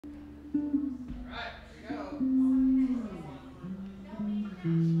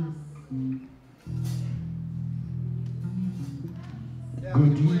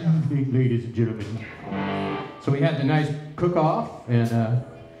evening, ladies and gentlemen. So we had the nice cook-off and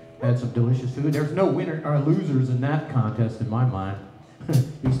had some delicious food. There's no winner or losers in that contest in my mind. At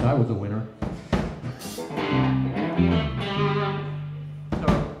least I was a winner.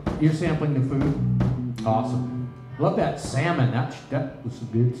 So you're sampling the food? Awesome. Love that salmon. That was some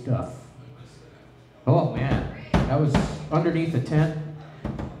good stuff. Oh man, that was underneath the tent.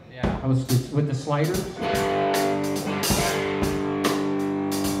 Yeah, I was with the sliders.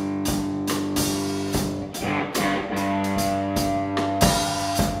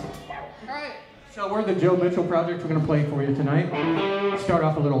 So we're the Joe Mitchell Project. We're going to play for you tonight. Start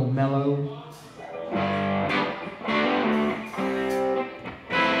off a little mellow.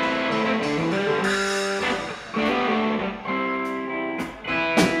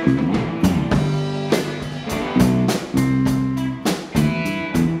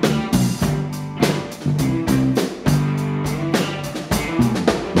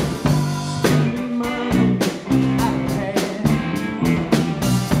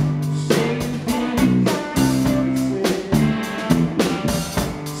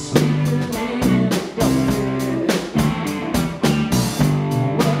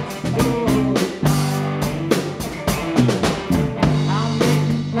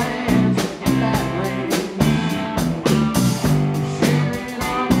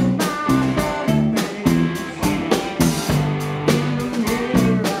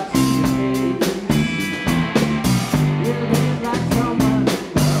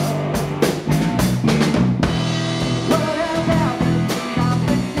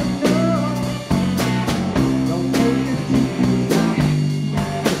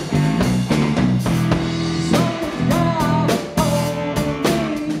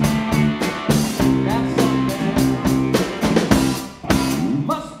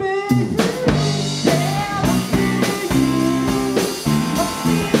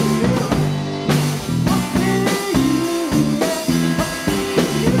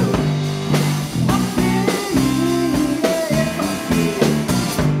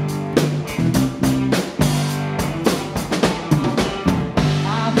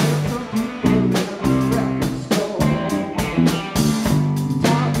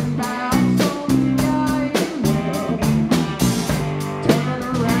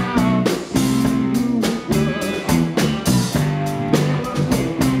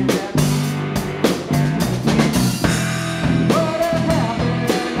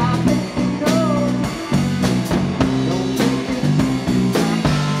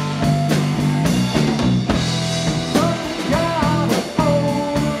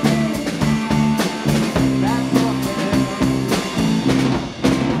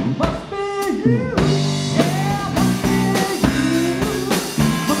 You